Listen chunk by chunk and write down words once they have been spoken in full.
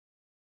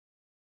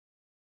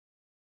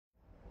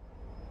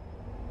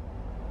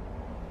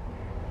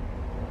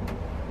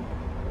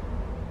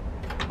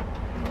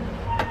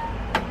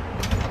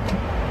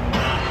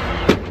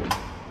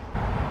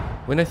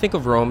When I think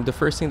of Rome, the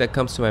first thing that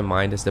comes to my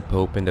mind is the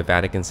Pope and the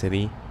Vatican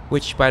City,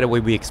 which by the way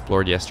we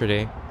explored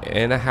yesterday,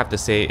 and I have to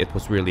say it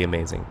was really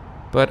amazing.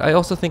 But I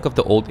also think of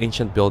the old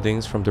ancient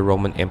buildings from the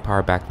Roman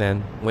Empire back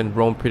then, when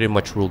Rome pretty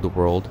much ruled the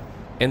world.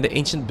 And the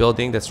ancient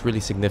building that's really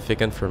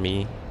significant for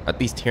me, at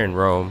least here in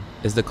Rome,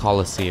 is the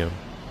Colosseum,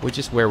 which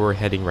is where we're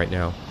heading right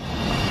now.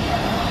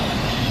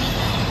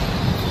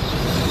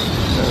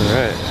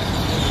 Alright.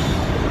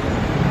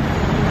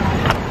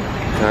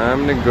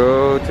 Time to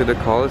go to the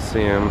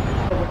Colosseum.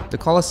 The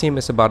Colosseum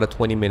is about a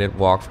 20-minute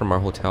walk from our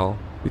hotel.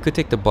 We could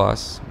take the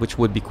bus, which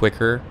would be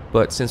quicker,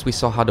 but since we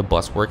saw how the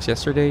bus works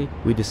yesterday,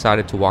 we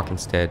decided to walk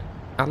instead.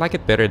 I like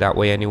it better that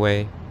way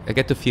anyway. I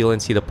get to feel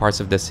and see the parts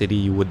of the city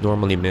you would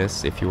normally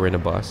miss if you were in a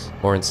bus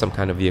or in some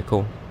kind of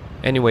vehicle.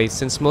 Anyway,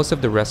 since most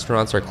of the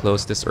restaurants are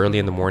closed this early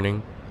in the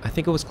morning, I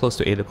think it was close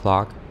to 8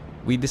 o'clock,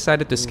 we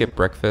decided to skip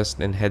breakfast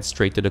and head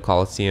straight to the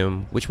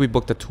Colosseum, which we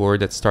booked a tour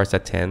that starts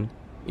at 10.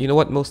 You know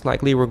what, most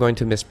likely we're going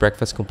to miss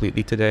breakfast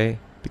completely today,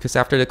 because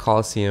after the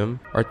Colosseum,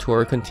 our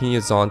tour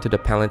continues on to the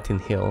Palatine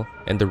Hill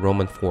and the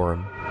Roman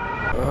Forum.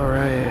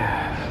 Alright,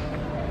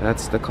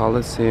 that's the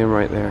Colosseum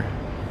right there.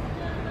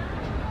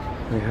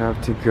 We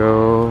have to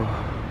go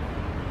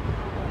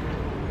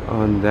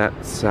on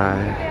that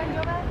side.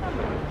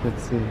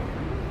 Let's see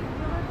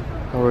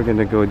how we're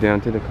gonna go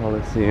down to the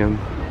Colosseum.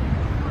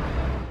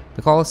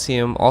 The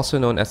Colosseum, also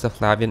known as the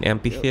Flavian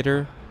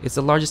Amphitheater, is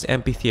the largest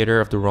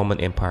amphitheater of the Roman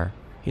Empire.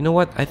 You know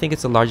what? I think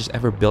it's the largest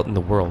ever built in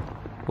the world.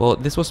 Well,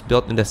 this was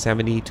built in the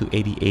 70 to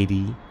 80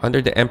 AD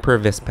under the Emperor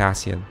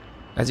Vespasian.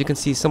 As you can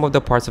see, some of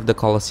the parts of the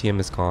Colosseum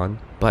is gone,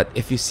 but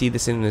if you see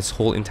this in its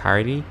whole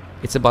entirety,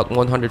 it's about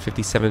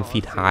 157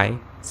 feet high,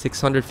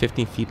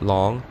 615 feet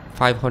long,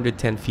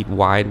 510 feet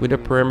wide, with a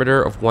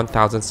perimeter of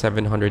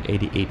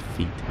 1,788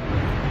 feet.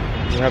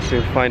 We have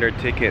to find our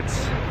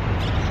tickets.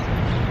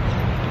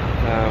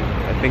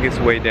 I think it's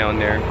way down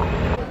there.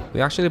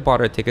 We actually bought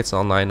our tickets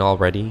online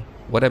already.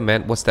 What I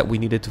meant was that we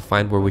needed to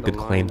find where we could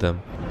claim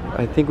them.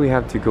 I think we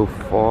have to go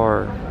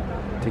far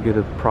to get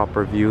a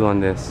proper view on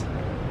this.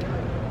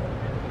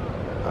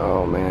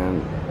 Oh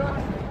man.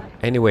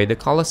 Anyway, the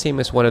Colosseum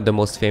is one of the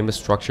most famous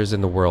structures in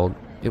the world.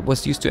 It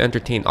was used to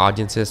entertain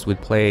audiences with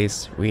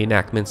plays,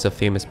 reenactments of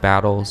famous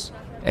battles,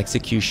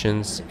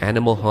 executions,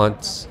 animal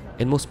hunts,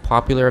 and most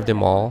popular of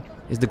them all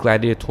is the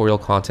gladiatorial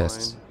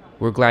contests,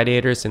 where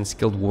gladiators and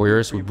skilled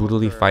warriors would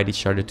brutally fight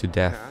each other to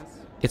death.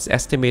 It's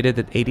estimated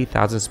that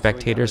 80,000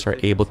 spectators are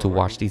able to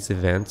watch these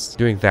events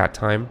during that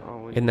time,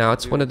 and now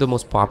it's one of the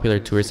most popular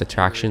tourist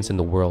attractions in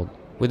the world,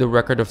 with a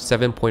record of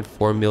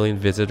 7.4 million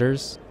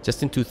visitors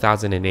just in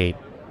 2008.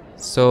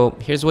 So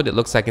here's what it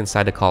looks like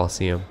inside the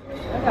Colosseum.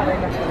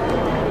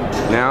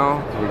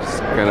 Now we're just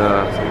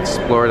gonna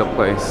explore the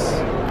place.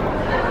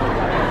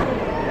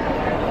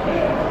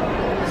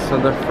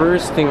 So the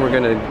first thing we're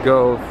gonna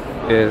go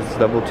is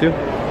level 2.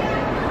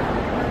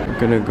 We're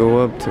gonna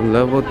go up to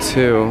level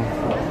 2.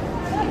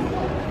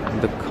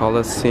 The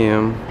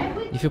Colosseum.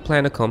 If you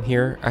plan to come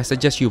here, I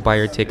suggest you buy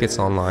your tickets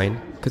online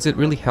because it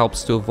really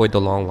helps to avoid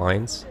the long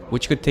lines,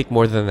 which could take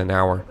more than an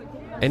hour.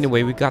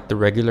 Anyway, we got the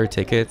regular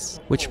tickets,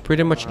 which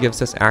pretty much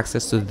gives us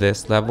access to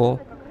this level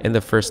and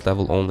the first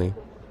level only.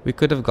 We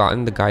could have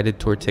gotten the guided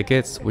tour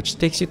tickets, which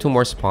takes you to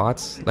more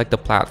spots like the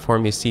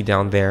platform you see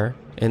down there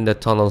and the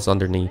tunnels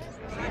underneath.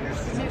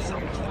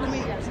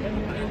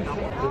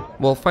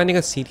 Well, finding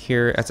a seat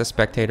here as a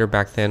spectator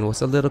back then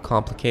was a little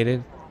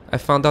complicated. I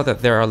found out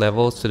that there are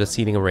levels to the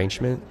seating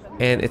arrangement,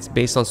 and it's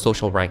based on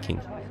social ranking.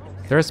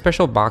 There are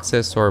special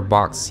boxes or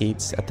box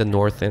seats at the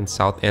north and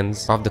south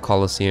ends of the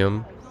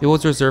Colosseum. It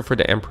was reserved for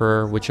the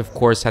emperor, which of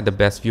course had the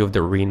best view of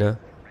the arena.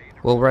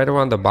 Well, right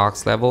around the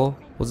box level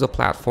was a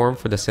platform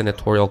for the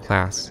senatorial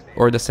class,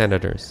 or the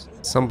senators.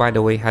 Some, by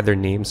the way, had their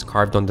names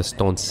carved on the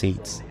stone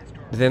seats.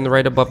 Then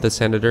right above the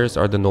senators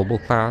are the noble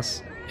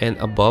class, and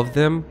above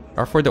them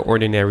are for the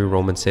ordinary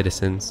Roman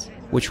citizens,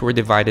 which were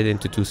divided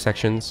into 2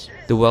 sections,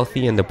 the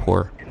wealthy and the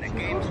poor.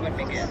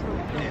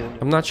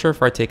 I'm not sure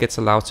if our tickets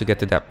allow us to get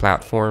to that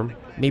platform.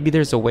 Maybe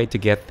there's a way to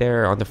get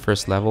there on the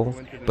first level,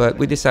 but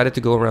we decided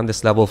to go around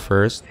this level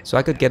first so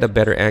I could get a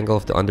better angle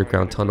of the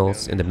underground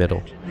tunnels in the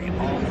middle.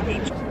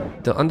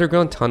 The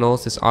underground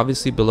tunnels is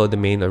obviously below the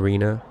main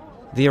arena.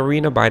 The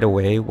arena, by the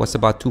way, was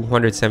about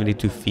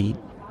 272 feet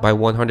by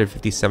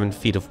 157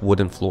 feet of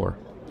wooden floor,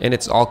 and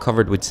it's all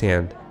covered with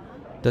sand.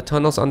 The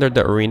tunnels under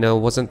the arena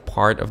wasn't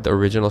part of the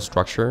original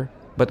structure,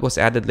 but was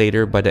added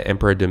later by the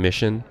Emperor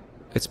Domitian.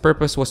 Its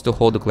purpose was to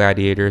hold the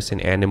gladiators and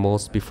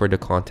animals before the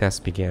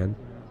contest began.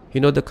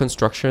 You know, the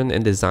construction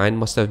and design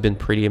must have been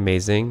pretty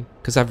amazing,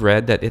 because I've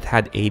read that it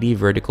had 80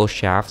 vertical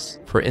shafts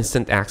for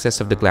instant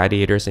access of the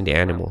gladiators and the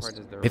animals.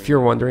 If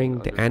you're wondering,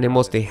 the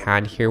animals they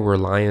had here were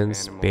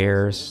lions,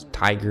 bears,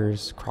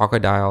 tigers,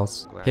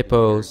 crocodiles,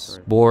 hippos,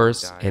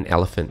 boars, and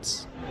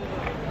elephants.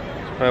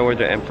 Right where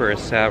the emperor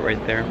sat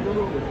right there.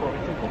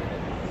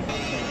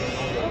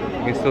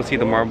 You can still see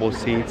the marble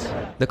seats.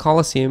 The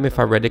Colosseum, if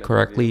I read it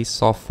correctly,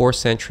 saw 4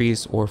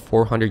 centuries or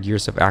 400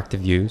 years of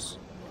active use.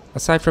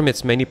 Aside from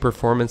its many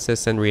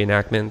performances and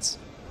reenactments,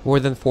 More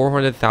than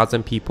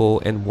 400,000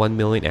 people and 1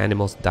 million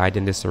animals died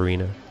in this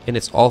arena, and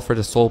it's all for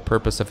the sole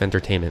purpose of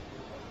entertainment.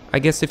 I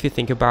guess if you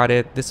think about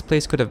it, this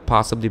place could have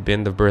possibly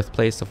been the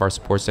birthplace of our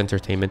sports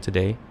entertainment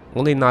today,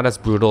 only not as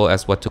brutal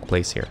as what took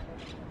place here.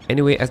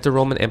 Anyway, as the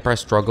Roman Empire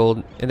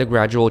struggled and the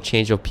gradual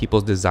change of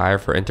people's desire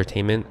for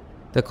entertainment,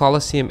 the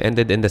Colosseum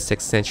ended in the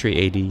 6th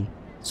century AD.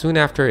 Soon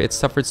after, it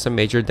suffered some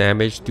major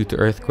damage due to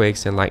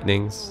earthquakes and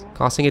lightnings,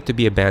 causing it to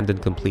be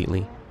abandoned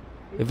completely.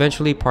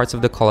 Eventually, parts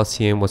of the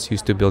Colosseum was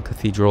used to build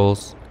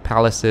cathedrals,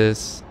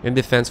 palaces, and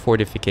defense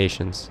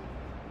fortifications.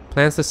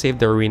 Plans to save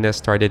the arena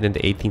started in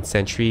the 18th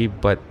century,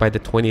 but by the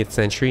 20th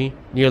century,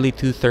 nearly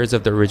 2/3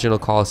 of the original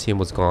Colosseum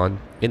was gone,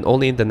 and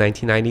only in the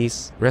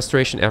 1990s,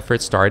 restoration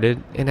efforts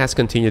started and has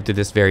continued to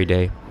this very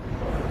day.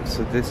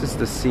 So this is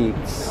the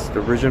seats,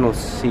 the original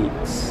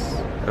seats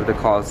of the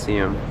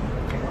Colosseum.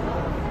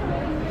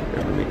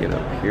 Let me get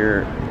up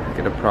here,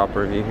 get a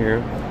proper view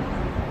here.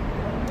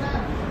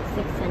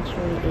 6th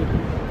century AD.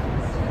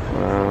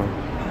 Wow.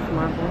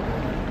 Marble.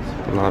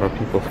 A lot of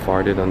people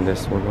farted on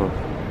this one, huh?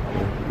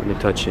 Let me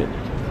touch it.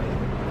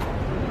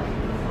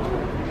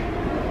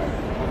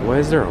 Why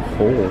is there a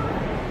hole?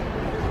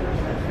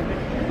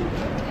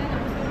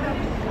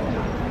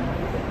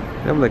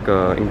 They have like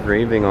a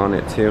engraving on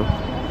it too.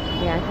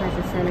 Yeah, it has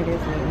the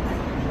senator's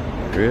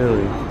names.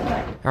 Really?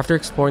 After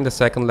exploring the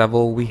second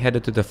level, we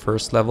headed to the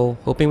first level,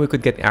 hoping we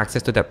could get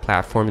access to that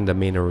platform in the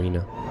main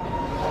arena.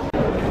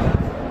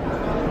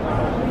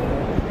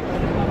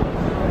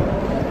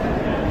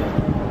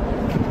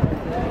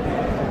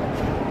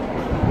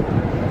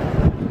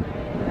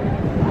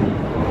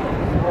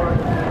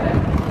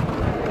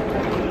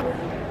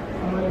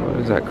 What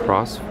is that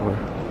cross for?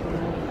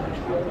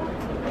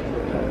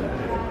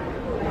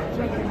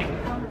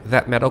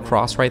 That metal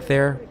cross right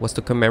there was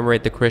to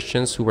commemorate the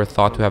Christians who were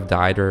thought to have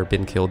died or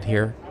been killed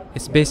here.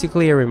 It's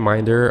basically a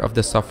reminder of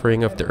the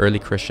suffering of the early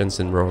Christians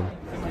in Rome.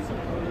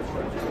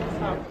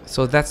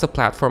 So that's the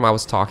platform I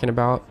was talking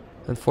about.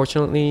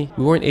 Unfortunately,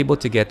 we weren't able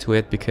to get to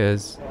it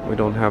because we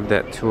don't have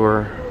that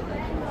tour.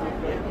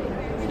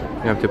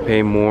 You have to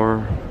pay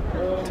more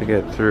to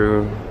get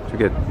through,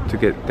 to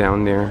get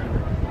down there.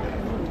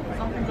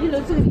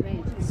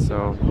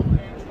 So,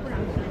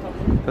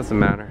 doesn't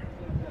matter.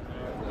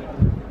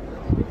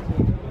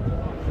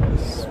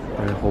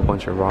 A whole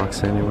bunch of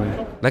rocks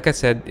anyway. Like I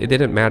said, it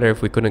didn't matter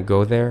if we couldn't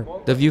go there.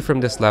 The view from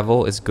this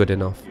level is good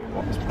enough.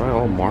 It's probably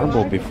all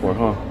marble before,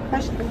 huh?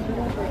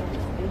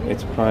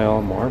 It's probably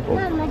all marble.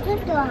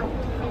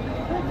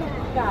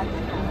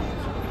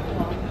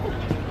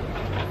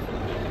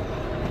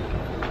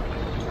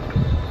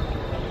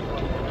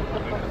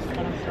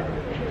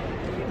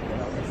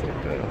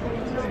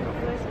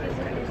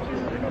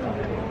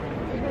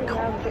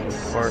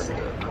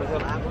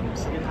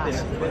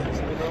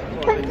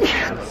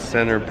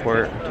 Center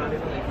port.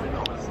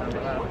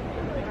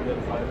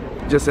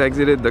 Just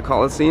exited the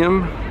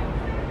Colosseum,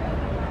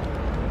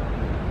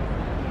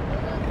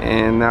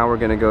 and now we're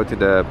gonna go to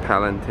the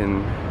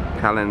Palatine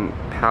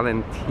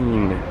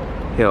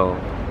Hill.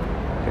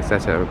 I guess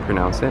that's how I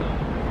pronounce it.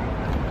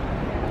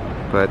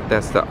 But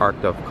that's the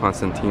Arch of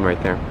Constantine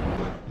right there.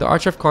 The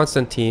Arch of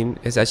Constantine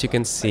is, as you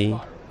can see,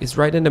 is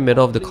right in the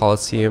middle of the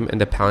Colosseum and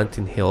the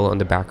Palatine Hill on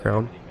the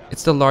background.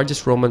 It's the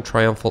largest Roman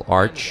triumphal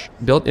arch,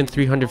 built in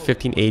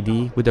 315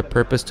 AD with the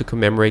purpose to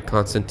commemorate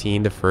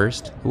Constantine I,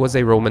 who was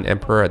a Roman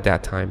emperor at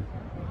that time.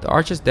 The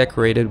arch is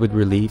decorated with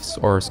reliefs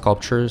or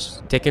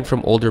sculptures taken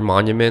from older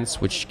monuments,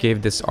 which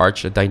gave this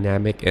arch a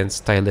dynamic and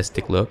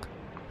stylistic look.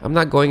 I'm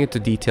not going into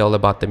detail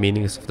about the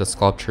meanings of the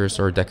sculptures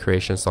or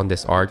decorations on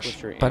this arch,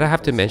 but I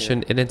have to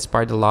mention it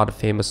inspired a lot of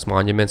famous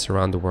monuments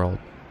around the world,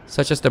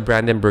 such as the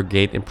Brandenburg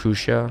Gate in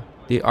Prussia,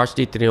 the Arc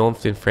de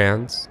Triomphe in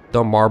France,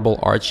 the Marble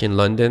Arch in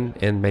London,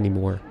 and many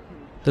more.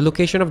 The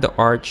location of the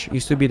arch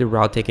used to be the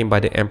route taken by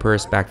the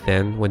emperors back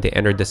then when they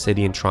entered the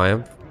city in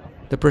triumph.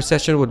 The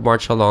procession would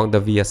march along the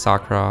Via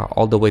Sacra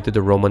all the way to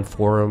the Roman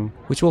Forum,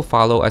 which will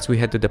follow as we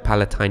head to the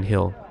Palatine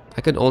Hill.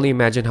 I can only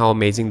imagine how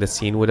amazing the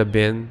scene would have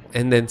been,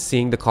 and then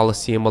seeing the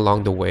Colosseum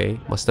along the way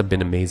must have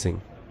been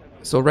amazing.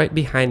 So right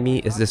behind me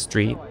is the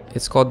street.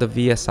 It's called the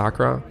Via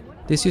Sacra.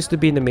 This used to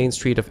be the main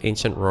street of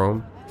ancient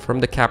Rome. From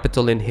the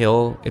Capitoline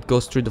Hill, it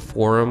goes through the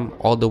Forum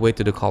all the way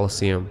to the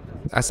Colosseum.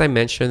 As I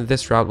mentioned,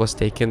 this route was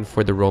taken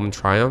for the Roman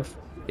triumph.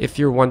 If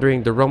you're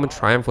wondering, the Roman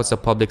triumph was a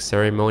public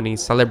ceremony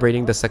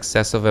celebrating the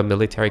success of a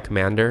military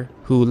commander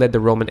who led the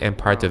Roman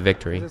Empire to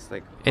victory.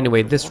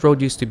 Anyway, this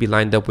road used to be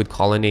lined up with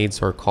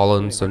colonnades or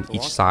columns on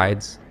each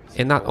sides.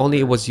 And not only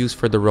it was used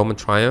for the Roman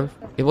triumph,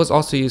 it was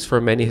also used for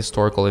many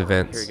historical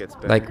events,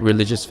 like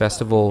religious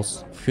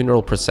festivals,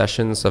 funeral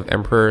processions of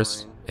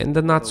emperors, and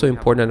the not so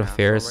important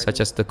affairs such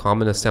as the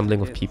common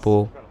assembling of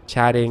people,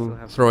 chatting,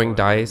 throwing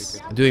dice,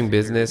 doing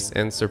business,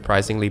 and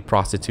surprisingly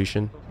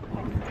prostitution.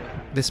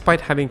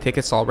 Despite having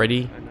tickets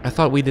already, I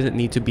thought we didn't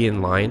need to be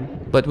in line,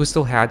 but we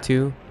still had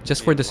to,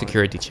 just for the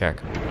security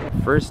check.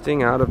 First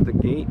thing out of the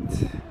gate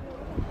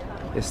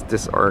is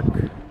this arch.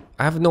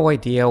 I have no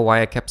idea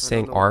why I kept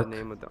saying arch,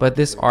 but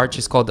this arch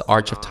is called the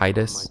Arch of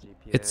Titus.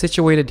 It's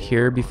situated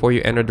here before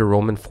you enter the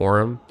Roman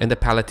Forum and the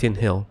Palatine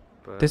Hill.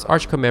 This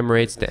arch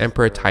commemorates the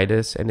Emperor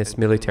Titus and his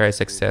military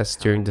success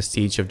during the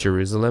siege of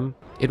Jerusalem.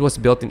 It was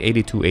built in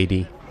 82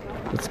 AD.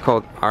 It's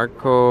called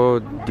Arco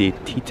de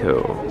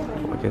Tito.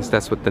 I guess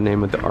that's what the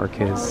name of the arc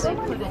is.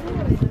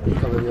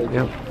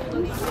 Yep.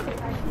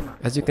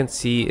 As you can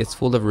see, it's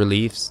full of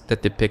reliefs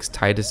that depicts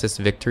Titus's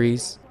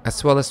victories,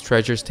 as well as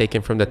treasures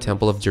taken from the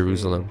Temple of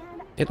Jerusalem.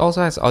 It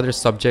also has other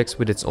subjects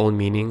with its own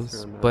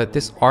meanings, but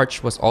this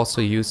arch was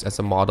also used as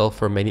a model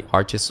for many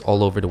arches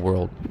all over the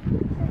world.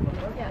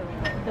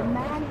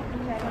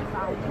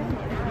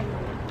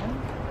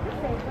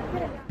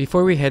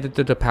 Before we headed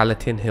to the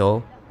Palatine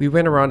Hill, we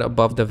went around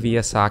above the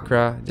Via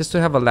Sacra just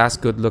to have a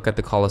last good look at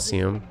the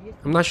Colosseum.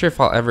 I'm not sure if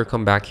I'll ever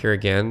come back here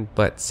again,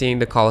 but seeing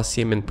the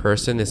Colosseum in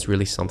person is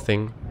really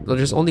something. Though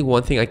there's only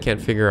one thing I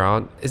can't figure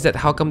out, is that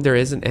how come there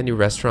isn't any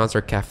restaurants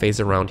or cafes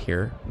around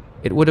here?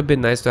 It would have been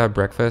nice to have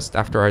breakfast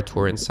after our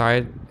tour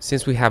inside,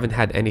 since we haven't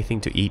had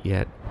anything to eat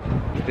yet.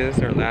 This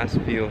is our last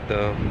view of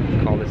the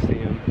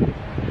Colosseum.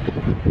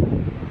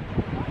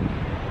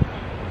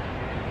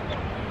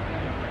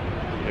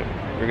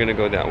 We're gonna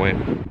go that way.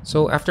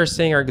 So after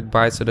saying our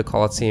goodbyes to the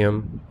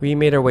Colosseum, we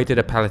made our way to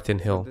the Palatine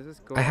Hill.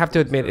 I have to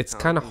admit, it's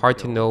kind of hard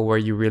to know where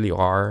you really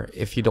are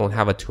if you don't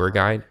have a tour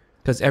guide,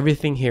 because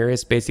everything here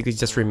is basically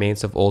just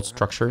remains of old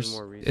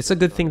structures. It's a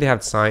good thing they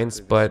have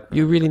signs, but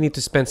you really need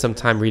to spend some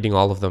time reading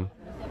all of them.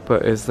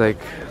 But it's like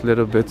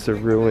little bits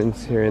of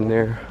ruins here and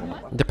there.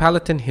 The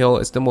Palatine Hill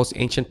is the most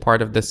ancient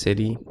part of the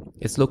city.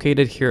 It's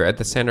located here at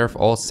the center of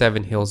all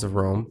 7 hills of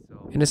Rome,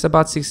 and it's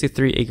about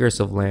 63 acres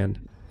of land.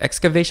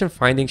 Excavation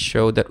findings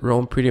show that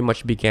Rome pretty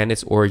much began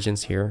its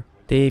origins here.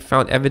 They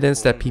found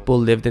evidence that people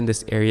lived in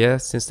this area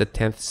since the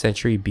 10th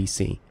century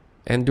BC.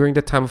 And during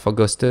the time of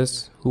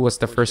Augustus, who was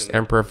the first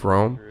emperor of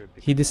Rome,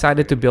 he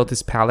decided to build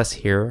his palace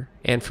here,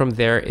 and from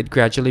there it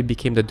gradually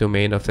became the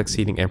domain of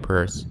succeeding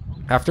emperors.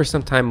 After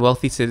some time,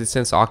 wealthy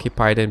citizens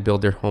occupied and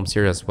built their homes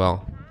here as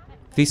well.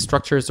 These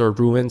structures or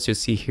ruins you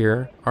see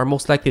here are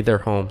most likely their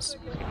homes.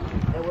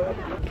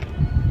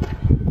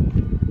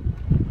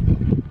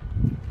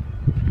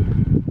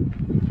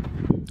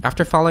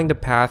 After following the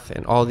path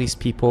and all these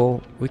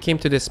people, we came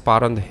to this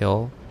spot on the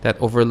hill that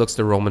overlooks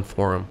the Roman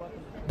Forum.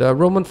 The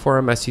Roman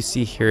Forum, as you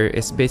see here,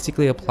 is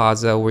basically a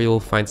plaza where you will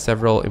find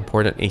several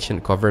important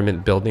ancient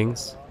government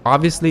buildings.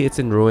 Obviously it's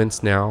in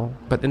ruins now,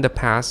 but in the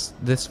past,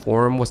 this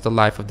forum was the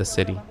life of the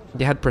city.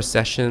 They had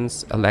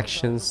processions,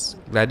 elections,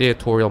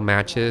 gladiatorial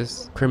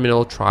matches,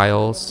 criminal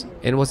trials,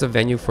 and was a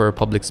venue for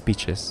public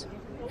speeches.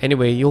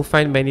 Anyway, you'll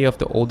find many of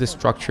the oldest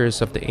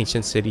structures of the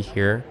ancient city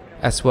here,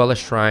 as well as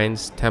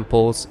shrines,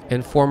 temples,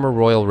 and former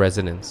royal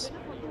residence.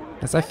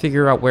 As I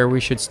figure out where we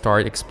should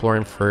start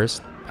exploring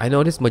first, I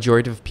noticed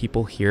majority of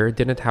people here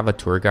didn't have a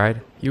tour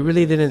guide. You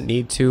really didn't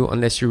need to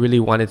unless you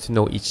really wanted to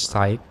know each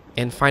site,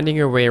 and finding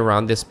your way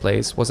around this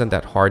place wasn't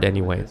that hard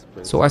anyway.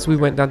 So as we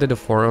went down to the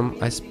forum,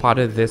 I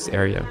spotted this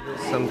area.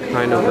 Some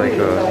kind of like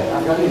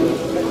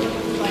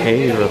a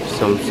cave of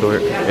some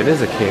sort. It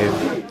is a cave.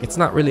 It's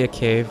not really a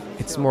cave,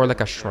 it's more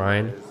like a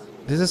shrine.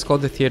 This is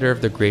called the Theater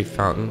of the Great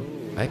Fountain.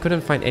 I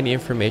couldn't find any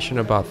information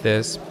about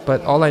this,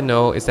 but all I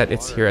know is that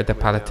it's here at the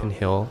Palatine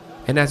Hill.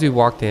 And as we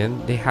walked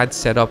in, they had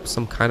set up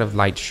some kind of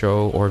light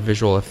show or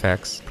visual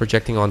effects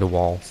projecting on the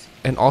walls.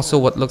 And also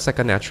what looks like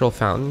a natural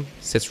fountain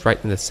sits right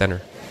in the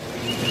center.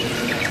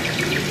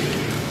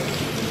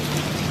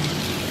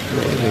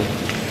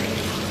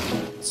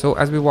 So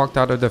as we walked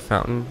out of the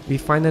fountain, we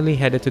finally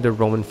headed to the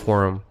Roman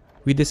Forum.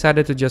 We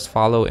decided to just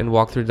follow and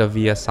walk through the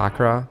Via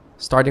Sacra,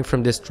 starting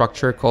from this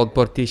structure called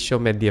Porticio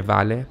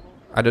Medievale.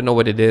 I don't know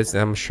what it is,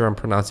 and I'm sure I'm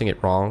pronouncing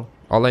it wrong.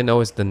 All I know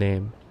is the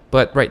name.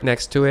 But right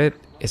next to it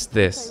is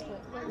this.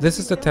 This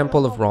is the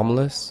Temple of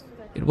Romulus.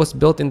 It was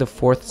built in the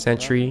 4th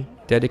century,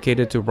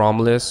 dedicated to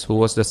Romulus, who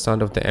was the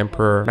son of the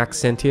Emperor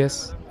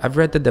Maxentius. I've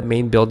read that the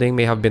main building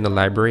may have been a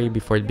library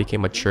before it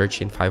became a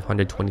church in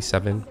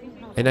 527.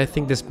 And I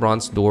think this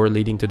bronze door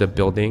leading to the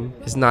building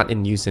is not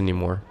in use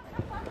anymore.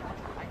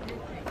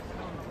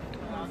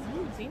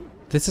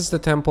 This is the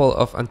temple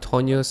of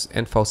Antonius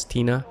and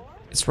Faustina.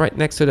 It's right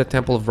next to the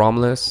Temple of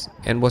Romulus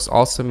and was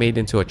also made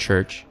into a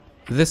church.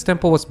 This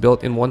temple was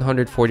built in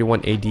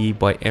 141 AD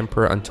by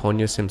Emperor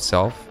Antonius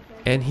himself,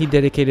 and he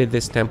dedicated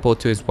this temple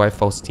to his wife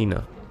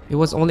Faustina. It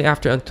was only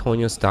after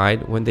Antonius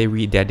died when they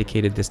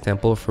rededicated this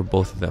temple for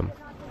both of them.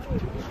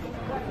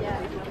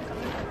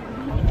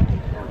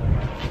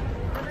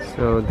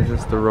 So this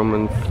is the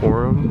Roman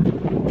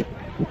Forum.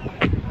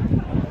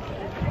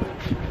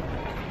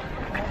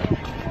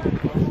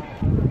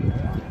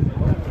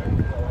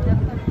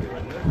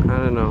 I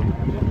don't know.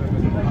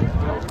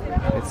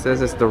 It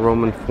says it's the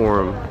Roman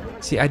Forum.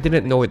 See, I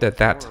didn't know it at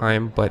that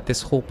time, but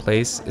this whole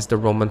place is the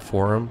Roman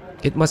Forum.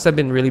 It must have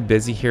been really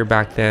busy here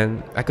back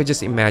then. I could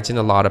just imagine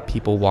a lot of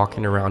people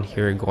walking around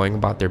here going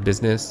about their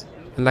business.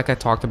 And like I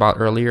talked about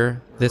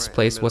earlier, this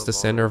place was the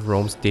center of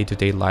Rome's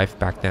day-to-day life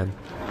back then.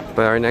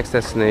 But our next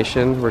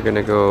destination, we're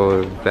gonna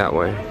go that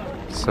way,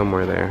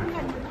 somewhere there.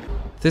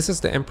 This is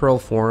the Imperial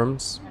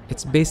Forums.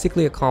 It's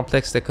basically a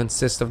complex that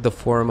consists of the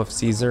Forum of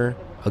Caesar,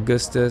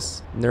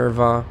 Augustus,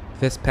 Nerva,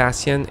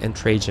 Vespasian, and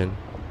Trajan.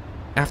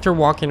 After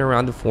walking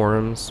around the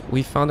forums,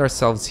 we found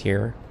ourselves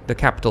here, the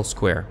Capitol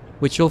Square,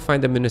 which you'll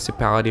find the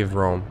municipality of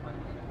Rome.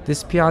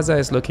 This piazza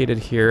is located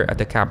here at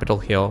the Capitol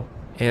Hill,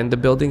 and the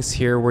buildings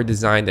here were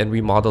designed and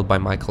remodeled by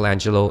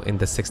Michelangelo in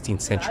the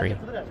 16th century.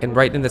 And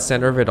right in the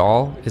center of it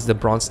all is the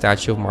bronze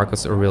statue of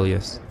Marcus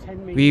Aurelius.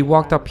 We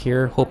walked up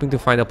here hoping to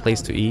find a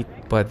place to eat,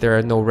 but there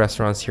are no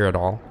restaurants here at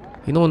all.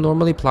 You know,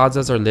 normally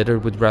plazas are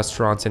littered with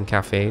restaurants and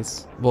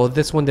cafes. Well,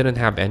 this one didn't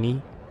have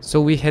any. So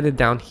we headed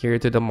down here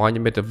to the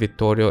monument of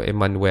Vittorio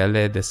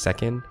Emanuele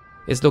II.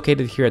 It's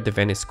located here at the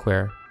Venice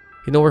Square.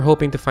 You know, we're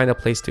hoping to find a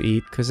place to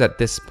eat because at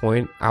this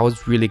point, I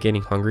was really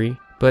getting hungry.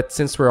 But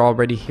since we're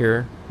already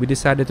here, we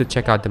decided to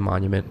check out the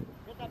monument.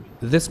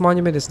 This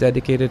monument is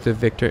dedicated to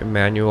Victor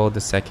Emmanuel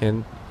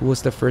II, who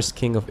was the first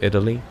king of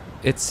Italy.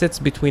 It sits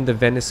between the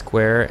Venice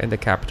Square and the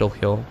Capitol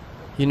Hill.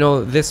 You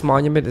know, this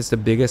monument is the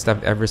biggest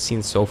I've ever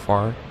seen so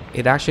far.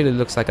 It actually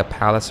looks like a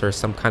palace or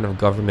some kind of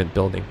government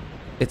building.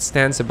 It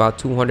stands about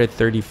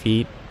 230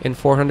 feet and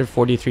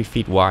 443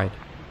 feet wide.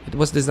 It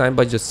was designed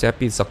by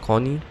Giuseppe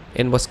Zacconi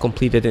and was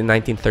completed in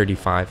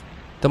 1935.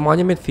 The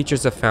monument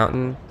features a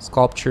fountain,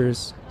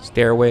 sculptures,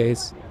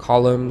 stairways,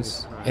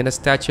 columns, and a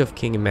statue of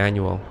King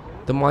Emmanuel.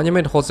 The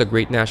monument holds a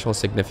great national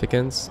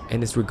significance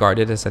and is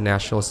regarded as a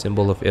national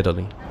symbol of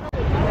Italy.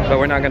 But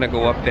we're not gonna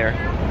go up there.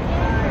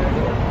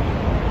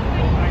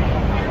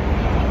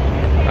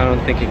 I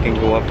don't think you can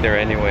go up there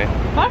anyway. I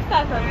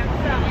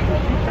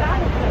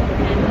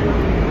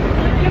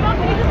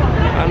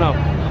don't know.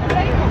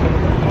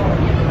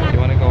 You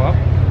want to go up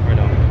or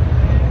no?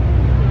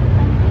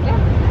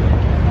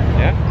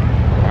 Yeah?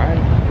 Alright,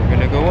 we're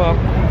gonna go up.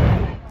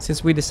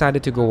 Since we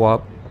decided to go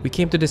up, we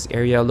came to this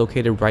area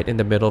located right in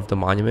the middle of the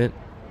monument.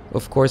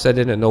 Of course, I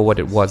didn't know what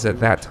it was at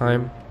that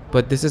time,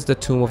 but this is the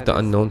tomb of the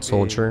unknown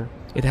soldier.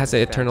 It has an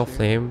eternal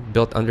flame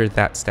built under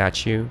that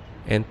statue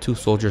and two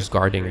soldiers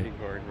guarding it.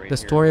 The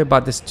story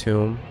about this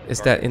tomb is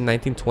that in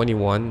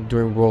 1921,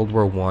 during World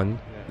War I,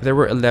 there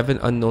were 11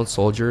 unknown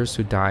soldiers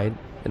who died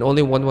and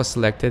only one was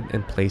selected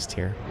and placed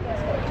here.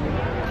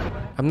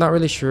 I'm not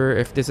really sure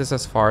if this is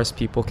as far as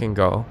people can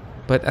go,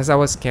 but as I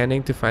was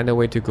scanning to find a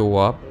way to go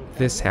up,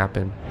 this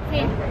happened.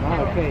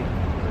 Okay.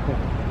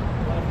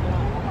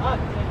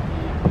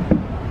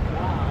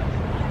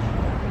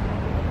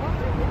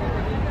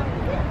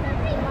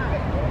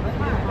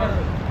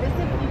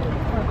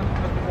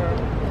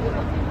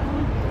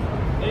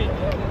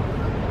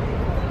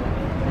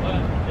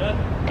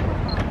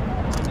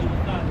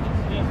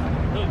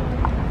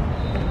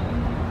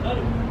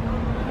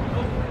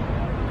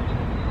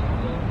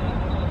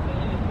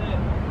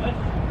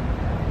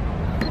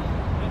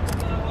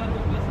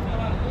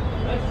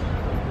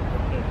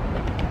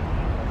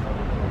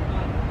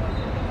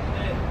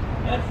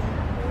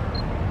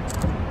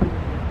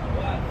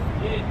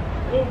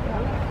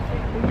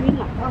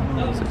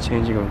 It's a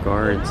changing of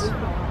guards.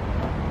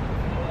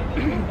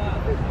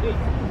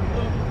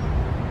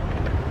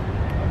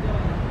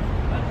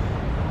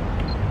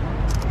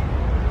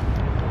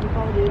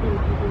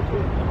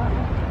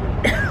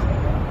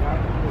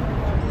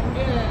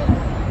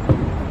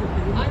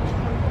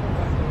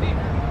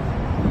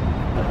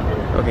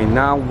 Okay,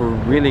 now we're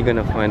really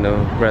gonna find a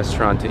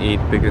restaurant to eat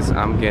because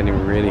I'm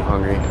getting really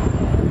hungry.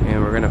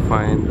 And we're gonna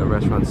find a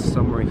restaurant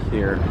somewhere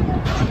here.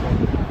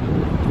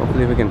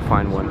 Hopefully we can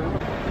find one.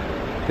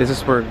 This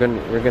is where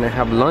we're gonna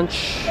have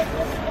lunch.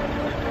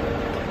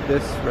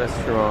 This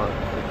restaurant,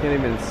 I can't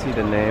even see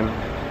the name,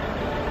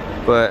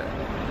 but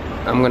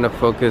I'm gonna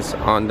focus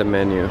on the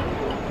menu.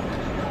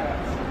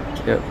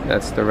 Yep,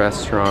 that's the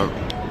restaurant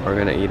we're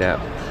gonna eat at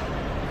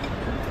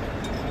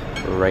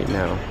right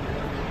now.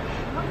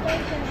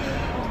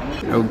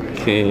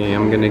 Okay,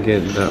 I'm gonna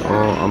get the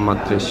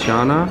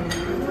amatriciana.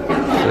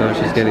 So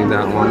she's getting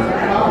that one.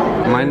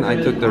 Mine, I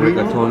took the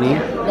rigatoni.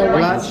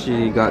 And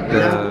she got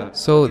the...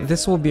 So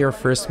this will be our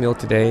first meal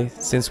today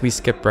since we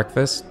skipped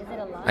breakfast.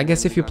 I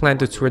guess if you plan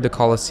to tour the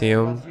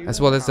Colosseum as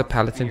well as the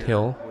Palatine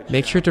Hill,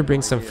 make sure to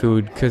bring some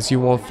food because you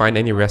won't find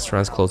any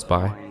restaurants close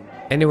by.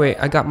 Anyway,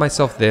 I got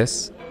myself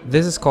this.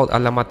 This is called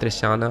alla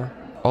matriciana,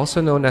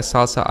 also known as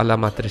salsa alla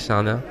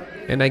matriciana,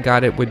 and I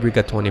got it with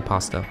rigatoni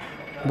pasta.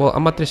 Well,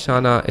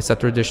 amatriciana is a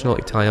traditional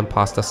Italian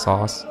pasta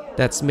sauce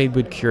that's made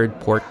with cured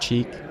pork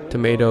cheek,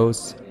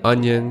 tomatoes,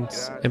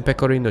 onions, and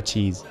pecorino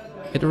cheese.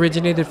 It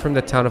originated from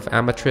the town of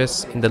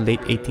Amatrice in the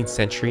late 18th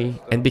century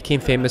and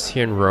became famous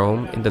here in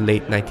Rome in the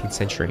late 19th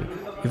century.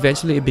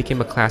 Eventually, it became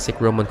a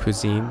classic Roman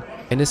cuisine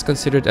and is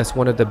considered as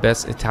one of the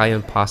best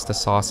Italian pasta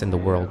sauce in the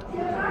world.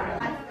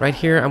 Right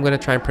here, I'm gonna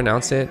try and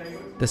pronounce it.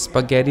 The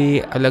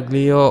spaghetti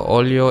all'aglio,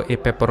 olio e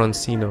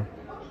peperoncino.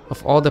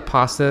 Of all the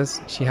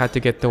pastas, she had to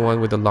get the one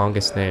with the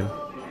longest name.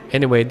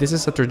 Anyway, this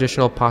is a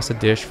traditional pasta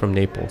dish from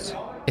Naples.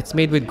 It's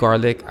made with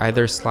garlic,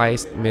 either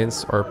sliced,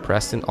 minced, or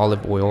pressed in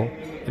olive oil,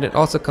 and it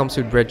also comes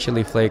with red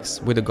chili flakes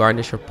with a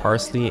garnish of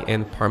parsley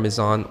and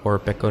Parmesan or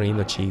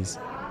pecorino cheese.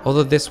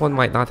 Although this one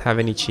might not have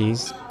any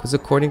cheese, because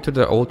according to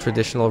the old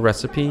traditional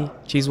recipe,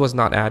 cheese was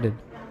not added.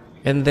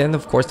 And then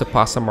of course the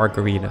pasta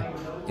margherita.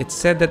 It's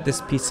said that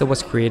this pizza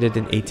was created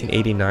in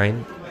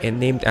 1889 and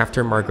named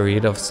after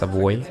Margherita of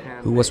Savoy,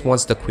 who was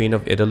once the Queen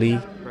of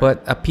Italy,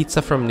 but a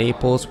pizza from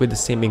Naples with the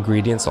same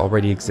ingredients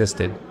already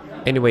existed.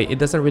 Anyway, it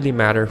doesn't really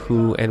matter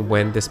who and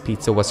when this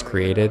pizza was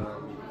created.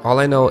 All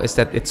I know is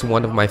that it's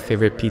one of my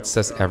favorite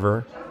pizzas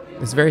ever.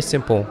 It's very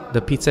simple.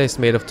 The pizza is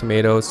made of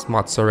tomatoes,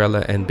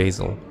 mozzarella, and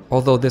basil.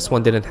 Although this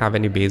one didn't have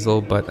any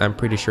basil, but I'm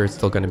pretty sure it's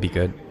still gonna be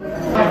good. There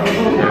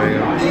we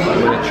go.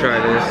 I'm gonna try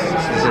this.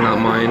 This is not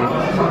mine.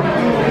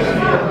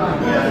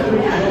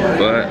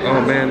 But,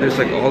 oh man, there's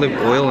like olive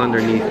oil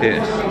underneath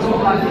it.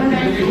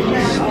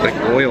 It's like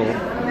oil.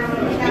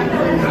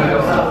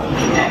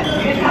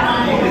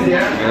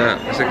 Yeah,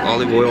 it's like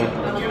olive oil.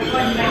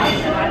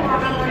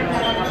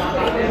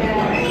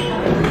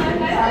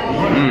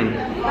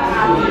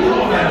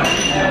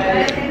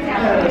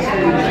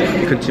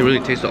 You can really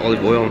taste the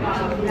olive oil.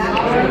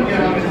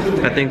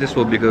 I think this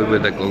will be good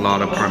with like a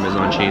lot of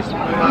Parmesan cheese.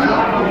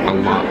 A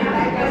lot.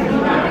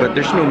 But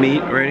there's no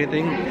meat or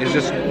anything. It's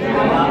just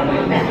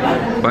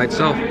by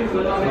itself.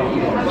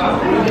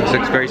 It's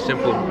like very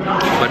simple,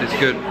 but it's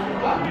good.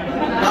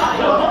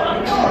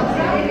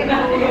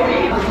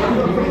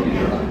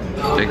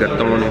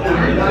 Rigatone. I'm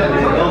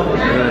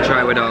gonna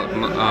try without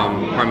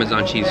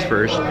Parmesan cheese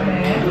first.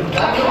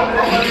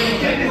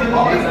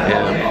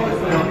 Yeah,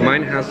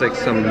 mine has like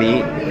some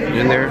meat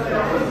in there,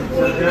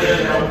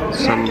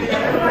 some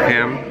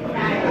ham,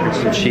 and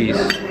some cheese.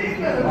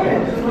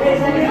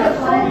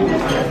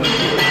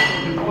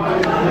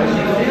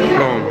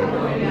 Oh,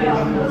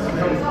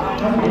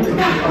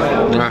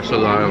 that's a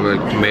lot of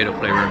like tomato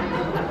flavor.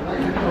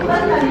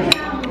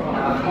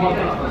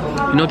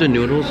 You know the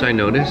noodles I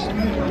noticed?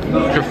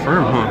 They're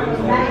firm, huh?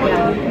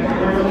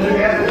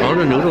 All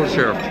the noodles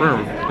here are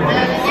firm.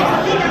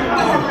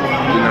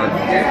 You know,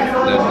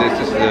 this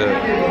is the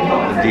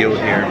deal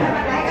here.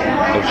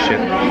 Oh shit.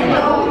 I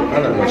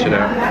don't know much of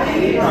that.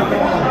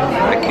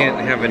 I can't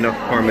have enough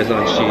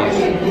Parmesan cheese.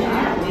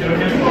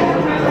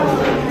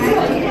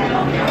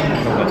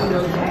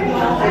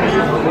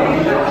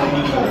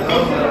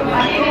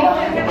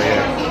 Oh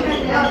yeah.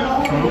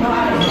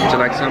 Would you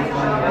like some?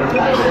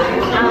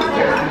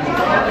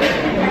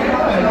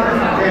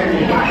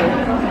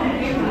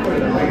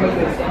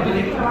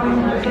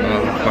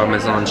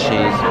 Parmesan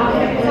cheese.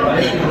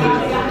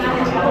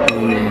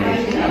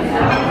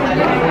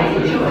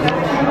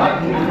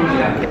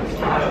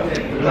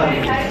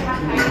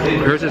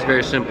 Yours is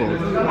very simple.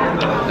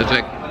 It's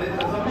like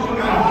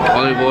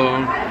olive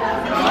oil,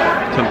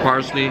 some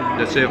parsley,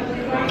 that's it.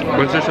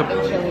 But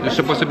there's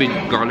supposed to be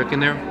garlic in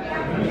there.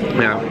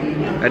 Yeah,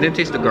 I didn't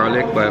taste the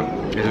garlic, but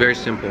it's very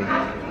simple.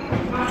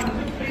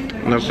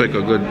 And that's like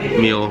a good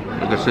meal,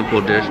 like a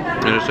simple dish.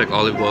 And it's like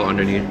olive oil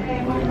underneath.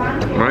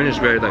 Mine is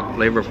very like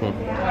flavorful.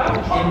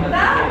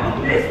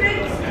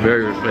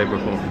 Very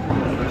flavorful.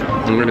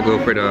 I'm gonna go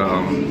for the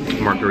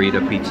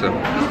margherita pizza.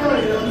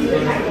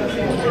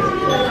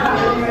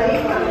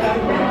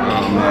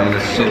 And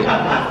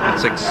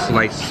it's like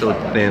sliced so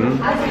thin.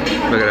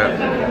 Look at that.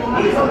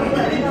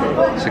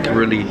 It's like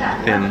really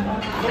thin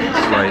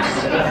slice.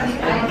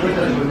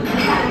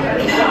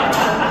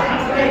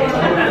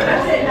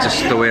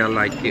 Just the way I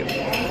like it.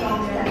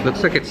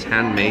 Looks like it's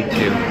handmade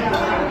too.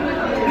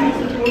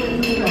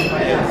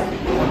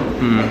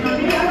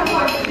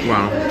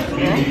 Wow.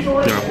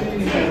 Yeah.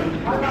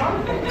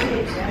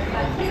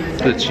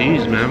 The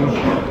cheese, man.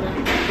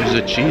 There's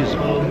the cheese.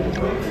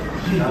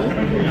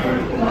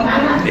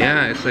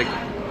 Yeah, it's like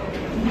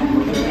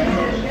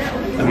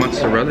the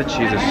mozzarella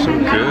cheese is so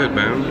good,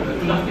 man.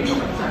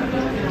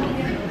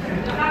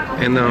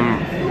 And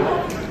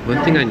one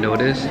thing I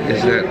noticed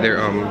is that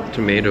they're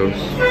tomatoes.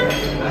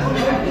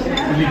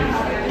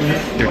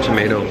 They're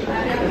tomato.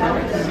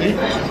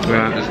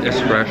 Yeah, it's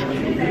fresh.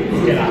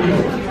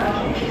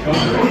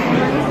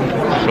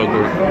 So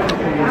good.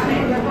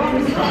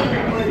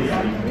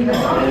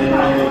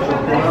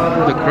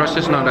 The crust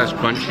is not as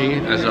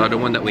crunchy as the other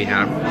one that we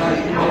have,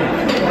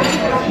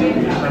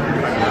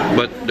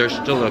 but there's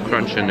still a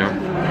crunch in there.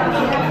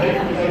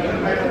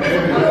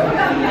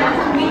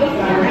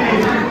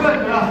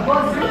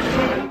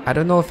 I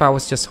don't know if I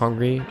was just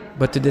hungry,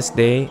 but to this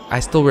day, I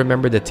still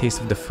remember the taste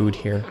of the food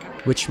here,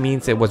 which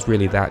means it was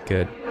really that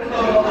good.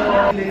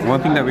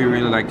 One thing that we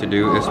really like to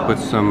do is put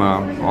some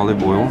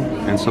olive oil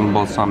and some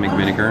balsamic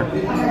vinegar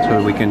so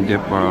that we can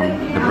dip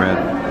the bread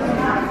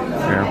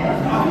here.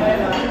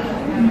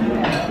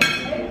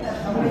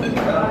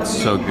 It's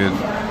so good.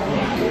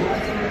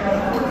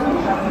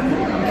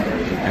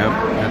 Yep,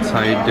 that's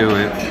how you do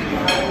it.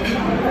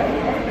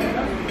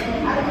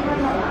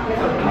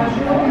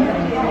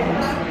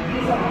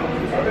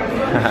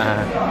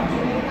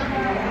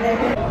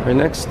 Our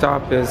next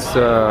stop is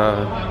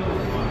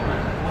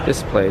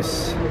this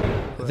place.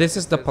 This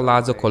is the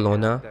Palazzo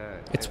Colonna.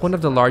 It's one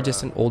of the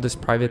largest and oldest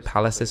private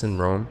palaces in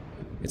Rome.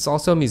 It's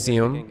also a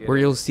museum where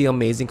you'll see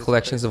amazing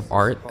collections of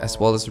art as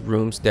well as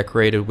rooms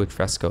decorated with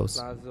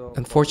frescoes.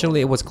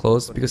 Unfortunately, it was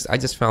closed because I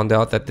just found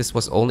out that this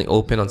was only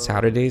open on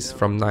Saturdays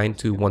from 9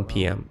 to 1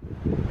 p.m.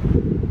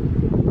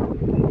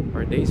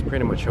 Our day's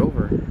pretty much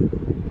over.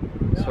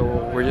 So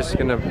we're just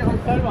gonna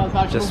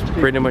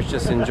pretty much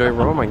just enjoy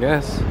Rome, I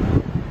guess.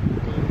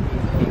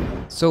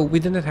 So we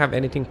didn't have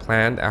anything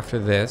planned after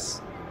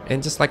this,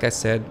 and just like I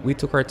said, we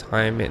took our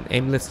time and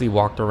aimlessly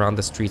walked around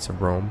the streets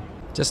of Rome,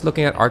 just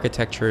looking at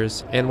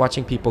architectures and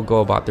watching people go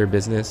about their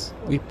business.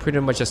 We pretty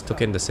much just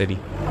took in the city.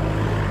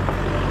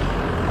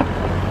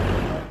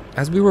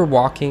 As we were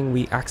walking,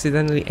 we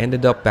accidentally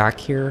ended up back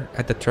here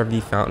at the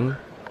Trevi fountain.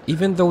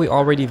 Even though we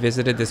already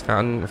visited this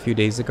fountain a few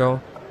days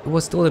ago, it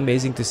was still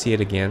amazing to see it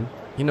again.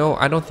 You know,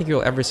 I don't think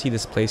you'll ever see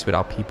this place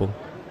without people.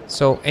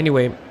 So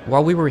anyway,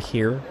 while we were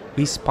here,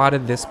 we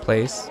spotted this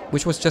place,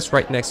 which was just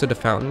right next to the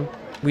fountain.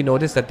 We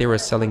noticed that they were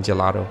selling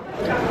gelato.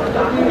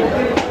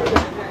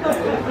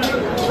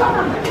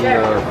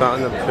 The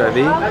fountain of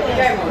Trevi.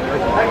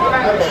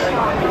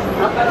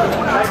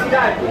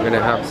 We're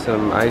gonna have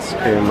some ice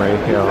cream right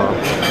here.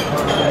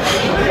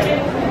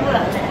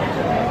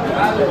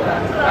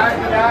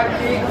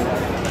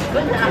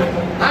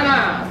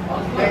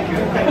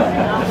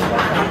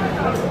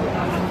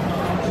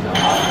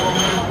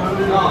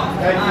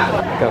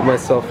 Got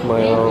myself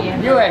my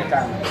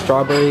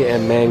strawberry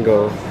and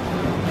mango.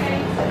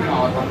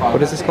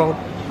 What is this called?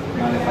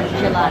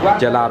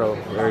 Gelato.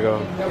 There we go.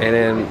 And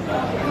then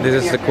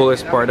this is the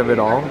coolest part of it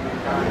all,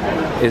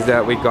 is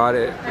that we got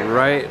it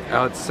right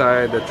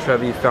outside the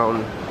Trevi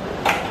fountain.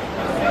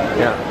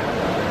 Yeah.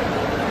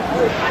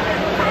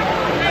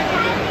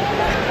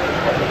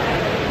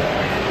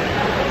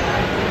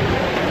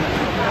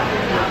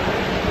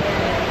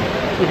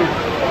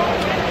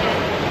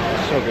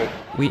 So good.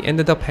 We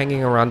ended up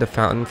hanging around the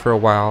fountain for a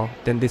while,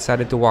 then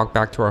decided to walk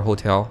back to our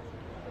hotel.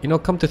 You know,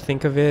 come to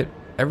think of it,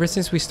 ever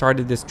since we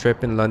started this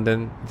trip in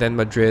London, then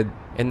Madrid,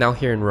 and now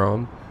here in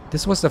Rome,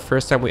 this was the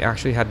first time we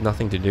actually had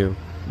nothing to do.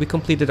 We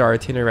completed our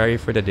itinerary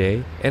for the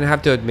day, and I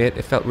have to admit,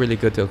 it felt really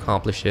good to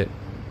accomplish it.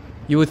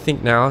 You would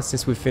think now,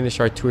 since we finished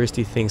our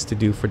touristy things to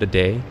do for the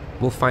day,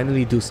 we'll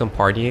finally do some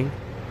partying.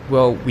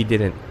 Well, we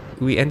didn't.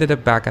 We ended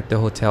up back at the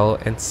hotel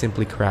and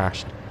simply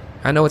crashed.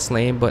 I know it's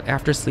lame, but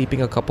after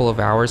sleeping a couple of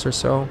hours or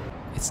so,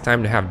 it's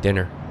time to have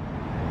dinner.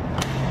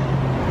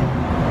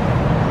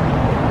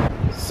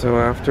 So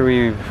after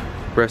we've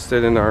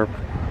rested in our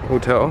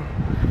hotel,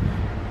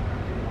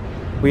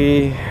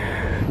 we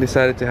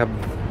decided to have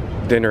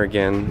dinner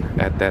again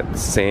at that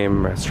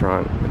same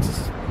restaurant.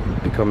 It's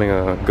becoming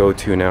a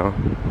go-to now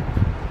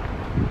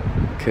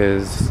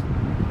because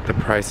the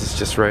price is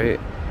just right,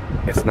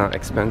 it's not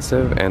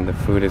expensive, and the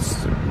food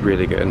is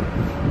really good.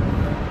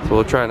 So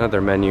we'll try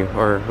another menu,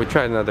 or we'll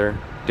try another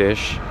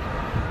dish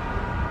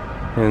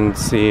and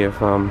see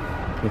if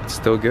it's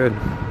still good.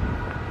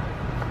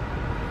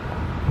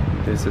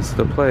 This is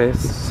the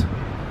place.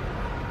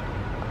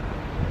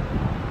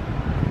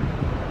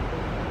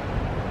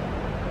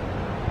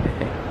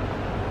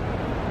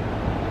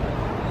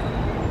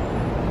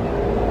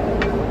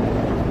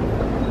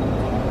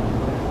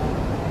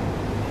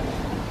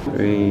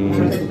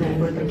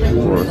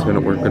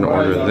 We're gonna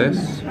order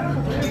this,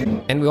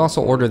 and we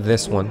also ordered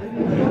this one.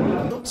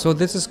 So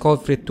this is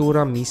called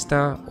frittura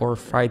mista, or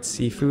fried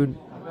seafood.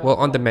 Well,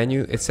 on the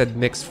menu it said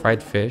mixed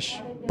fried fish,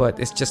 but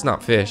it's just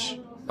not fish.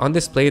 On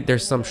this plate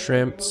there's some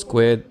shrimp,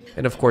 squid,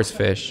 and of course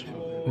fish.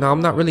 Now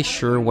I'm not really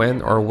sure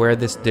when or where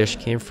this dish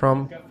came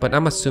from, but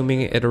I'm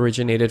assuming it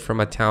originated from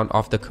a town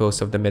off the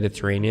coast of the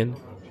Mediterranean.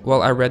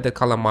 Well, I read that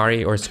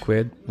calamari or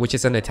squid, which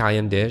is an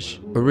Italian dish,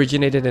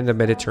 originated in the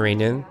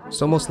Mediterranean,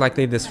 so most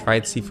likely this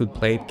fried seafood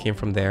plate came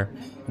from there.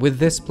 With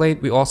this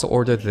plate, we also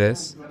ordered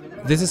this.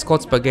 This is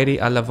called spaghetti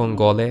alla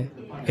vongole.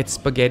 It's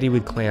spaghetti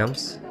with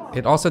clams.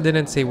 It also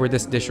didn't say where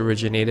this dish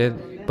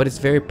originated, but it's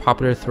very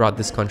popular throughout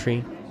this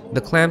country.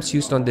 The clams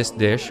used on this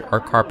dish are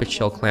carpet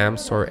shell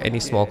clams or any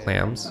small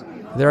clams.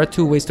 There are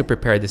two ways to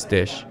prepare this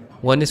dish.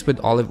 One is with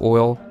olive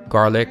oil,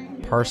 garlic,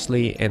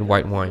 parsley, and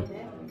white wine.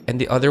 And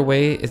the other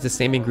way is the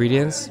same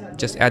ingredients,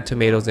 just add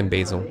tomatoes and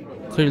basil.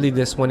 Clearly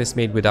this one is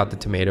made without the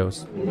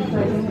tomatoes.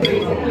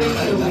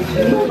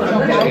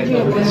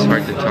 It's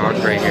hard to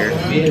talk right here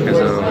because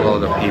of all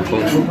the people.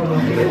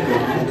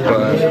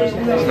 But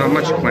there's not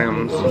much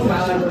clams.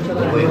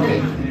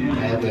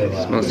 It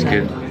smells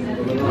good.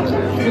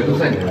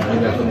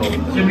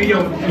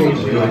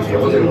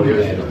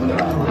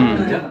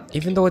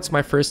 Even though it's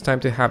my first time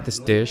to have this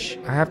dish,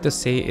 I have to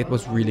say it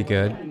was really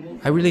good.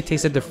 I really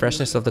tasted the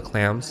freshness of the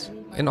clams.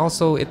 And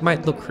also, it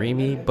might look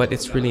creamy, but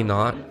it's really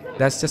not.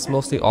 That's just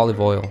mostly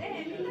olive oil.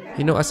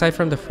 You know, aside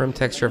from the firm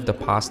texture of the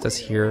pastas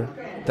here,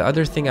 the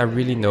other thing I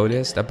really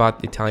noticed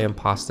about Italian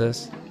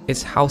pastas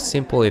is how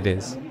simple it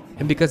is.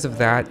 And because of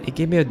that, it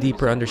gave me a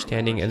deeper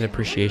understanding and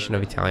appreciation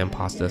of Italian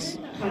pastas.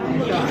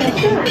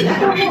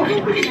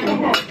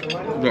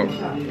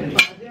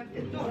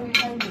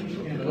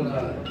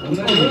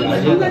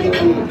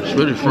 It's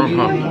really strong,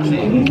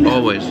 huh?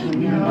 Always.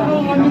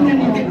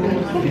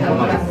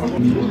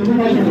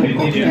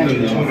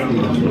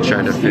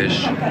 Try the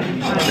fish.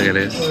 Look at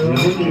this.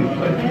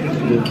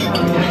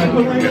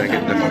 Gotta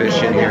get the fish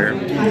in here.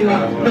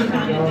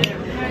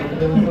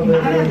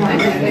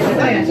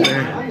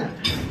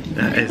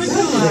 That is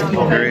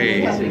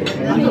crazy.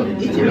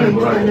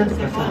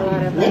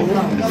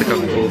 It's like a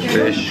full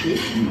fish.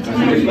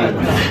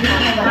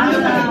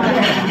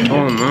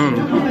 Oh man,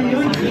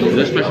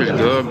 this fish is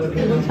good.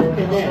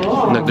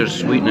 Like there's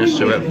sweetness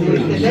to it.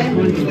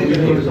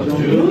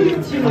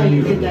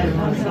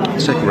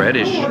 It's like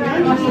reddish.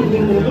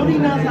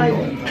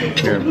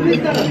 Here.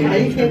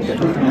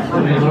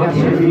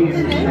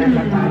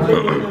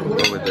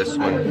 Go with this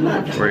one,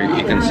 where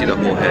you can see the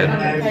whole head.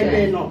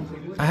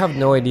 I have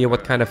no idea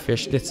what kind of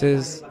fish this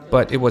is,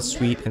 but it was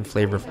sweet and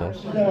flavorful.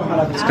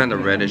 It's kind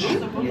of reddish.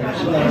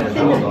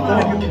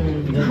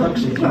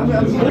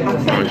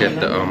 I'll get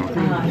the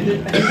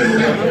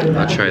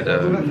I'll try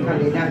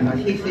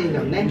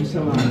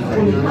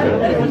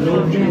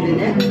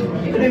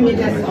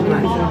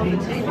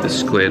the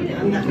squid.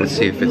 Let's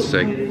see if it's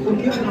like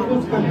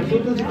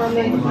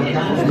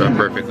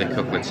perfectly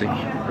cooked. Let's see.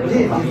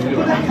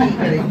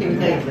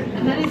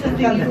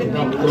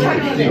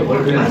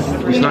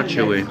 It's not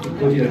chewy.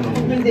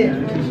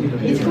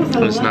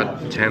 It's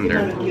not tender.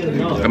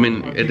 I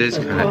mean, it is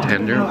kind of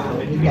tender.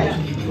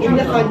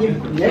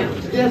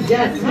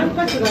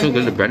 It's so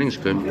good. The breading's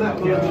good.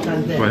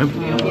 Right?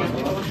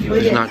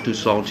 It's not too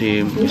salty.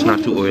 It's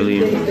not too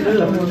oily.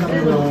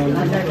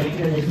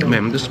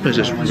 Man, this place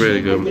is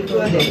really good.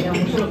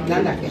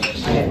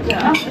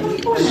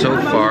 So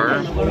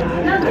far,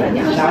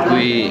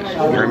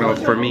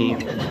 for me,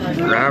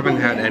 I haven't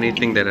had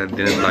anything that I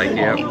didn't like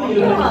yet.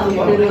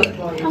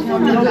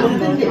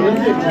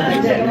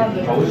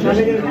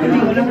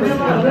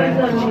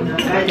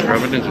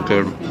 Everything's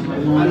good.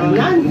 I'll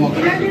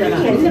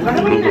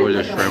go with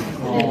the shrimp.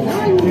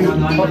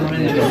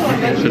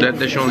 So that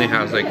dish only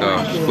has like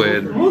a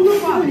squid,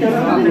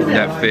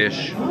 that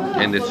fish,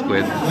 and the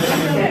squid.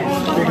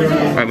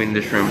 I mean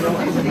the shrimp.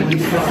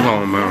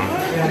 Oh man.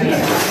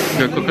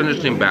 They're cooking the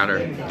same batter.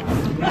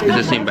 It's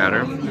the same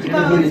batter.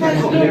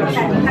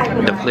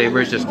 The flavor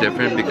is just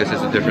different because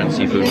it's a different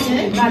seafood.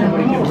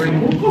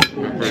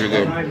 Pretty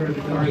good.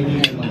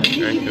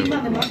 Thank you.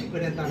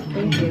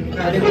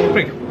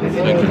 Thank you.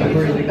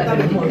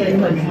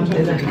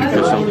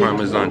 Put some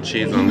Parmesan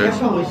cheese on this.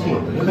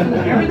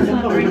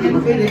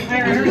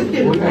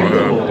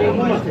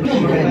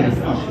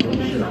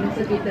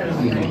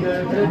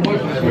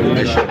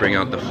 This should bring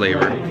out the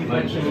flavor.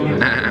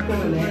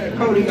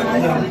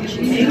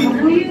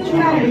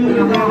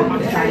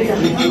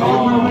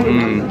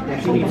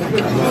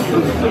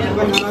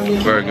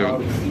 Very good.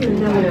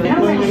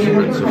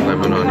 Put some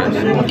lemon on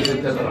it.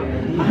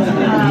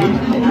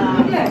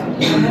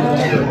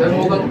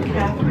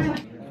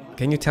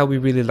 Can you tell we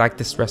really like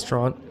this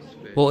restaurant?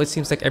 Well, it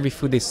seems like every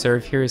food they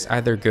serve here is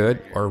either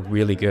good or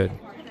really good.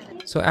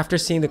 So after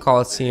seeing the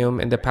Colosseum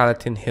and the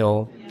Palatine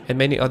Hill and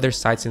many other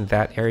sites in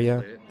that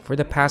area, for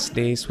the past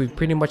days we've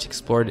pretty much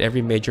explored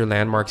every major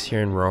landmarks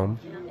here in Rome,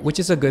 which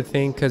is a good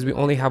thing because we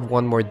only have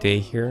one more day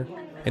here,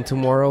 and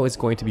tomorrow is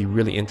going to be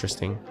really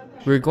interesting.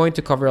 We're going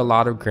to cover a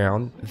lot of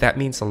ground. That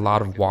means a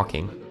lot of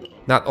walking.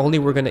 Not only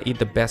we're going to eat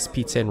the best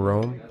pizza in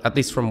Rome, at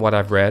least from what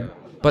I've read,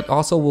 but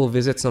also we'll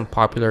visit some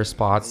popular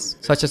spots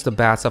such as the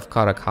Baths of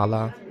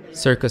Caracalla,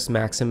 Circus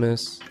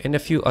Maximus, and a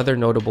few other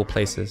notable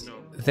places.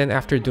 Then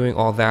after doing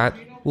all that,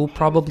 we'll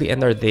probably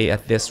end our day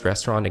at this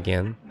restaurant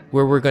again,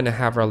 where we're gonna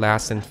have our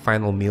last and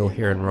final meal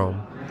here in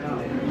Rome.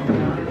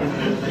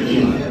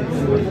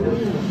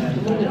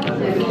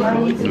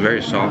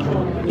 Very soft.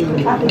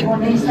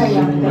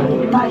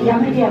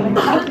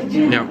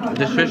 Now,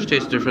 this fish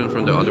tastes different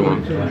from the other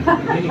one.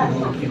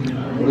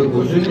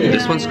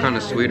 This one's kind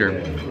of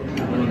sweeter.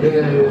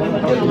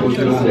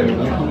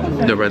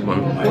 The red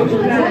one.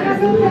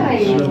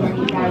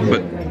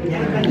 But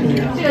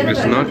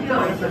it's not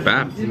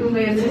bad.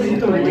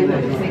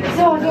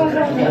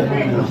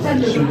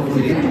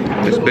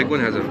 This big one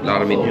has a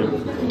lot of meat.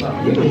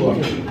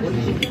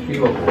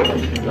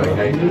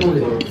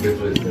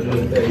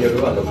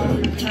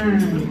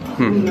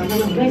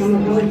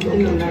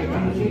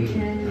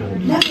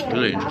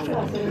 Really interesting.